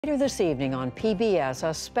Later this evening on PBS,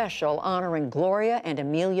 a special honoring Gloria and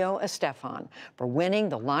Emilio Estefan for winning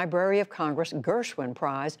the Library of Congress Gershwin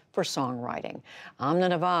Prize for Songwriting. Amna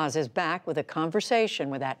Nawaz is back with a conversation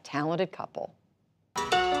with that talented couple.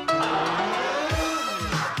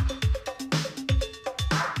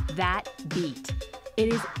 That beat.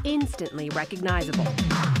 It is instantly recognizable.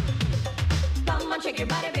 Come on, shake your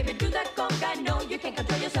body, baby, do that conga. No, you can't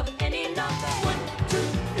control yourself any longer. 1, 2,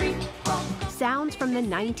 3, 4. Sounds from the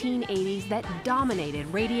 1980s that dominated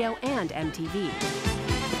radio and MTV,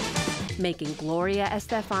 making Gloria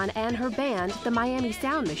Estefan and her band, the Miami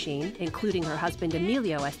Sound Machine, including her husband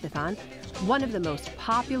Emilio Estefan, one of the most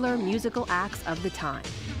popular musical acts of the time.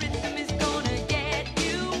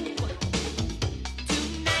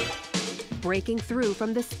 Breaking through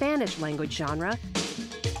from the Spanish language genre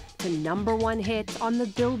to #1 hits on the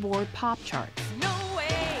Billboard pop charts.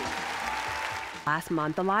 Last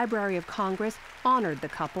month, the Library of Congress honored the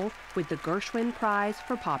couple with the Gershwin Prize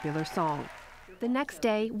for Popular Song. The next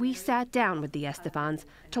day, we sat down with the Estefans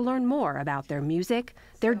to learn more about their music,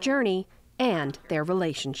 their journey, and their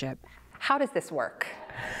relationship. How does this work?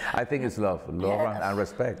 I think it's love and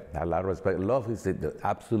respect. A lot of respect. Love is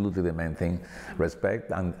absolutely the main thing.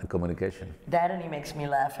 Respect and communication. Dad, and he makes me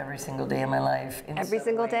laugh every single day of my life. Every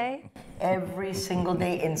single day? Every single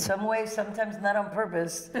day, in some way, sometimes not on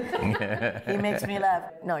purpose. He makes me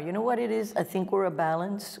laugh. No, you know what it is? I think we're a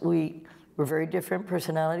balance. We're very different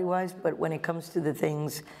personality-wise, but when it comes to the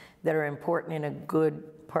things that are important in a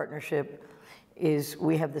good partnership, is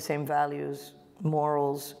we have the same values,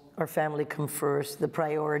 morals. Our family come first, the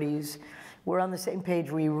priorities. We're on the same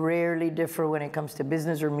page. We rarely differ when it comes to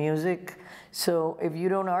business or music. So if you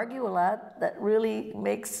don't argue a lot, that really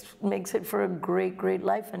makes it for a great, great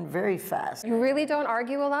life and very fast. You really don't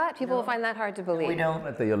argue a lot? People will find that hard to believe. We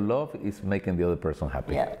don't. Your love is making the other person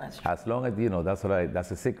happy. Yeah, that's true. As long as, you know, that's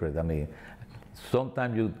a secret. I mean,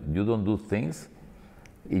 sometimes you don't do things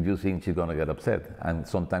if you think she's gonna get upset. And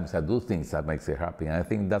sometimes I do things that makes her happy. And I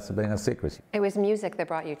think that's been a secret. It was music that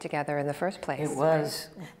brought you together in the first place. It was.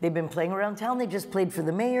 Right? They've been playing around town. They just played for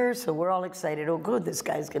the mayor, so we're all excited. Oh, good, this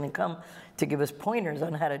guy's gonna come to give us pointers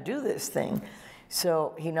on how to do this thing.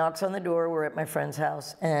 So he knocks on the door. We're at my friend's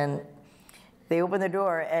house, and they open the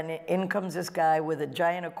door, and in comes this guy with a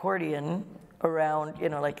giant accordion around, you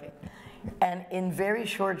know, like, and in very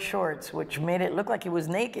short shorts, which made it look like he was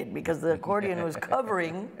naked because the accordion was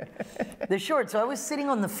covering the shorts. So I was sitting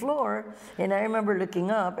on the floor, and I remember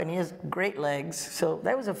looking up, and he has great legs. So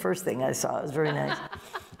that was the first thing I saw. It was very nice.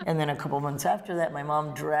 And then a couple months after that, my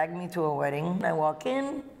mom dragged me to a wedding. I walk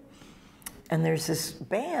in, and there's this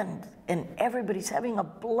band, and everybody's having a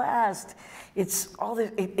blast. It's all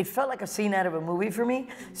this, it felt like a scene out of a movie for me,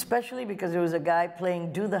 especially because there was a guy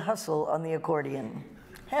playing Do the Hustle on the accordion.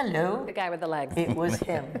 Hello. The guy with the legs. It was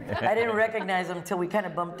him. I didn't recognize him until we kind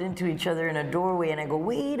of bumped into each other in a doorway, and I go,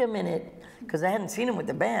 wait a minute, because I hadn't seen him with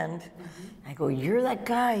the band. I go, you're that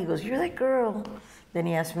guy. He goes, you're that girl. Then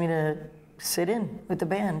he asked me to sit in with the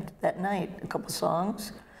band that night, a couple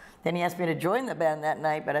songs. Then he asked me to join the band that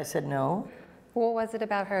night, but I said no. What was it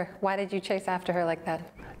about her? Why did you chase after her like that?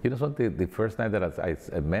 You know something, the first night that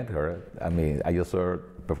I met her, I mean, I just saw her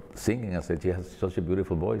singing. I said, she has such a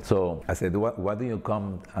beautiful voice. So I said, why don't you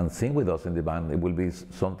come and sing with us in the band? It will be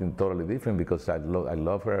something totally different because I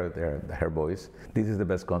love her voice. This is the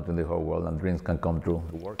best country in the whole world, and dreams can come true.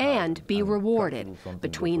 And be rewarded.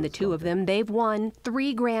 Between the two of them, they've won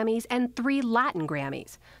 3 Grammys and 3 Latin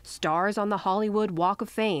Grammys, stars on the Hollywood Walk of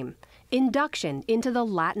Fame, induction into the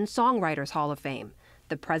Latin Songwriters Hall of Fame,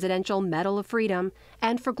 the Presidential Medal of Freedom,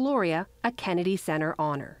 and for Gloria, a Kennedy Center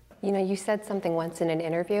honor. You know, you said something once in an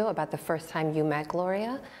interview about the first time you met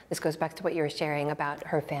Gloria. This goes back to what you were sharing about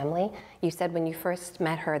her family. You said when you first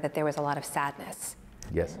met her that there was a lot of sadness.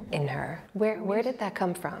 Yes. In her. Where did that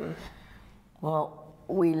come from? Well,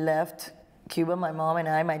 we left Cuba, my mom and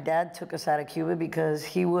I. My dad took us out of Cuba because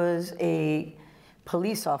he was a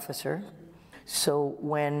police officer. So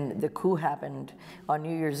when the coup happened on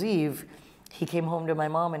New Year's Eve, he came home to my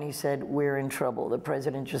mom and he said, we're in trouble. The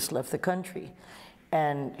president just left the country.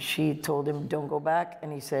 And she told him, don't go back.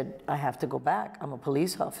 And he said, I have to go back. I'm a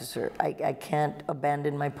police officer. I can't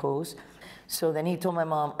abandon my post. So then he told my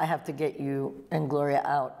mom, I have to get you and Gloria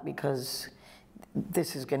out because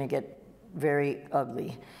this is gonna get very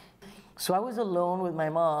ugly. So I was alone with my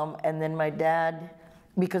mom, and then my dad,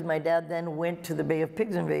 because my dad then went to the Bay of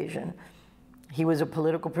Pigs invasion. He was a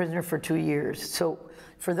political prisoner for 2 years. So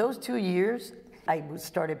for those 2 years, I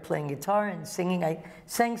started playing guitar and singing. I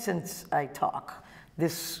sang since I talk.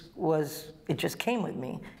 It just came with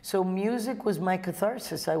me. So music was my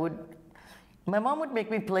catharsis. My mom would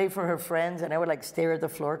make me play for her friends, and I would like stare at the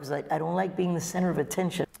floor because I don't like being the center of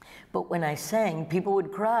attention. But when I sang, people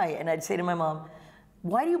would cry, and I'd say to my mom,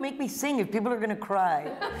 "Why do you make me sing if people are going to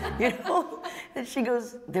cry?" You know? And she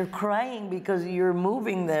goes, "They're crying because you're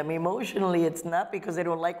moving them emotionally. It's not because they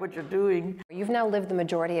don't like what you're doing." You've now lived the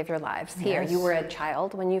majority of your lives here. Yes. You were a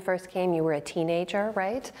child when you first came. You were a teenager,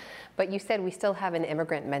 right? But you said we still have an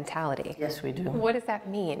immigrant mentality. Yes, we do. What does that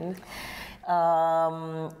mean?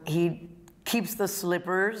 He keeps the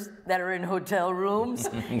slippers that are in hotel rooms.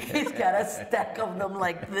 He's got a stack of them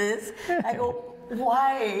like this. I go,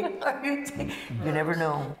 "Why are you you never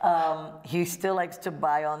know." He still likes to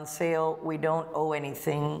buy on sale. We don't owe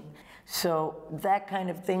anything. So that kind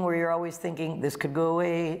of thing where you're always thinking, this could go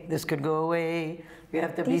away, this could go away. You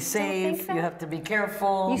have to be safe, you have to be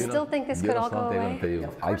careful. You still think this could all go away?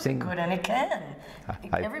 Of course it could, and it can.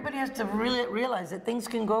 Everybody has to really realize that things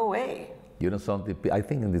can go away. You know something, I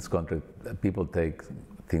think in this country, people take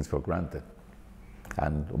things for granted.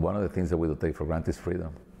 And one of the things that we do take for granted is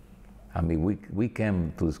freedom. I mean, we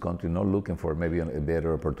came to this country not looking for maybe a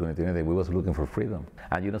better opportunity, anything. We was looking for freedom.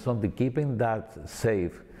 And you know something, keeping that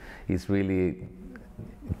safe is really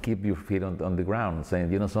keep your feet on the ground,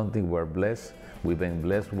 saying, you know something, we're blessed. We've been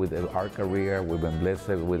blessed with our career. We've been blessed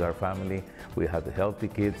with our family. We had healthy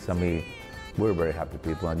kids. I mean, we're very happy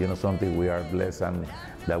people. And you know something, we are blessed and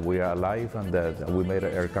that we are alive and that we made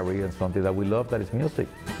our career in something that we love, that is music.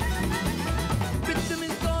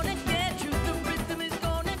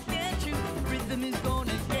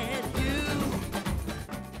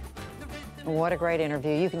 What a great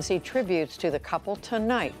interview. You can see tributes to the couple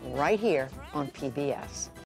tonight, right here on PBS.